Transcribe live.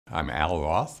I'm Al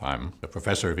Roth. I'm the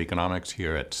professor of economics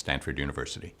here at Stanford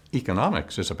University.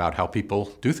 Economics is about how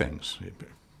people do things.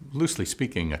 Loosely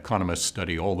speaking, economists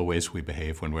study all the ways we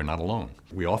behave when we're not alone.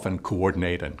 We often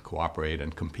coordinate and cooperate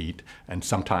and compete, and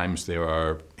sometimes there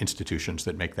are institutions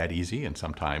that make that easy, and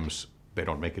sometimes they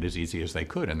don't make it as easy as they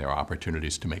could, and there are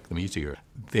opportunities to make them easier.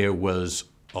 There was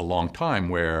a long time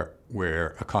where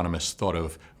economists thought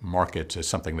of markets as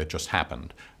something that just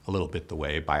happened, a little bit the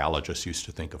way biologists used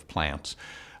to think of plants.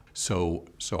 So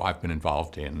I've been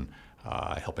involved in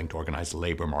helping to organize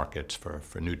labor markets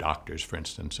for new doctors, for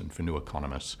instance, and for new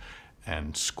economists,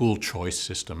 and school choice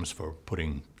systems for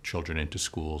putting children into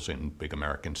schools in big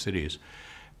American cities.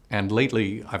 And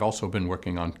lately, I've also been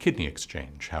working on kidney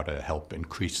exchange, how to help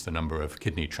increase the number of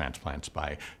kidney transplants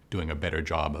by doing a better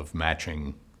job of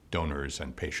matching donors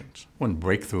and patients. One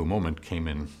breakthrough moment came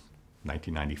in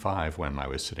 1995 when I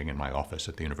was sitting in my office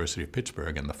at the University of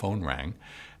Pittsburgh and the phone rang,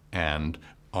 and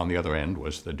on the other end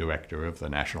was the director of the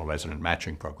National Resident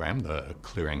Matching Program, the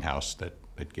clearinghouse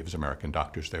that gives American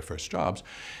doctors their first jobs.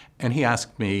 And he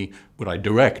asked me, would I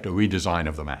direct a redesign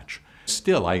of the match?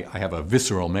 Still, I have a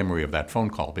visceral memory of that phone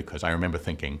call because I remember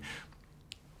thinking,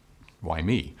 why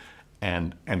me?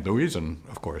 And the reason,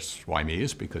 of course, why me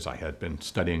is because I had been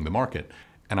studying the market.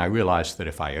 And I realized that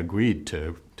if I agreed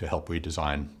to help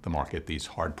redesign the market, these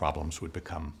hard problems would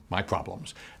become my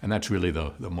problems. And that's really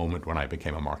the moment when I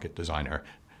became a market designer,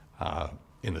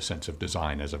 in the sense of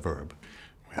design as a verb.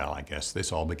 Well, I guess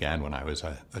this all began when I was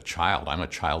a child. I'm a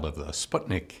child of the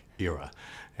Sputnik era.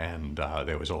 And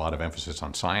there was a lot of emphasis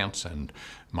on science. And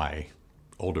my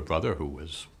older brother, who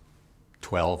was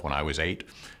 12 when I was 8,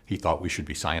 he thought we should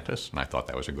be scientists, and I thought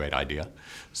that was a great idea.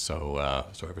 So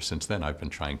ever since then, I've been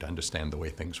trying to understand the way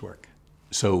things work.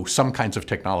 So some kinds of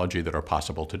technology that are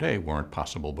possible today weren't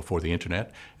possible before the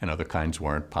internet, and other kinds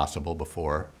weren't possible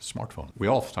before smartphone. We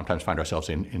all sometimes find ourselves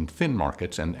in thin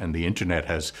markets, and the internet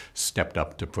has stepped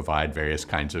up to provide various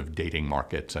kinds of dating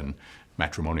markets and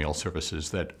matrimonial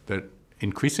services that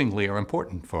increasingly are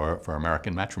important for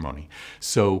American matrimony.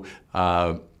 So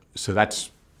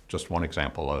that's just one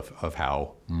example of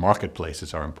how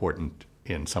marketplaces are important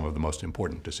in some of the most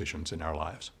important decisions in our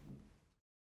lives.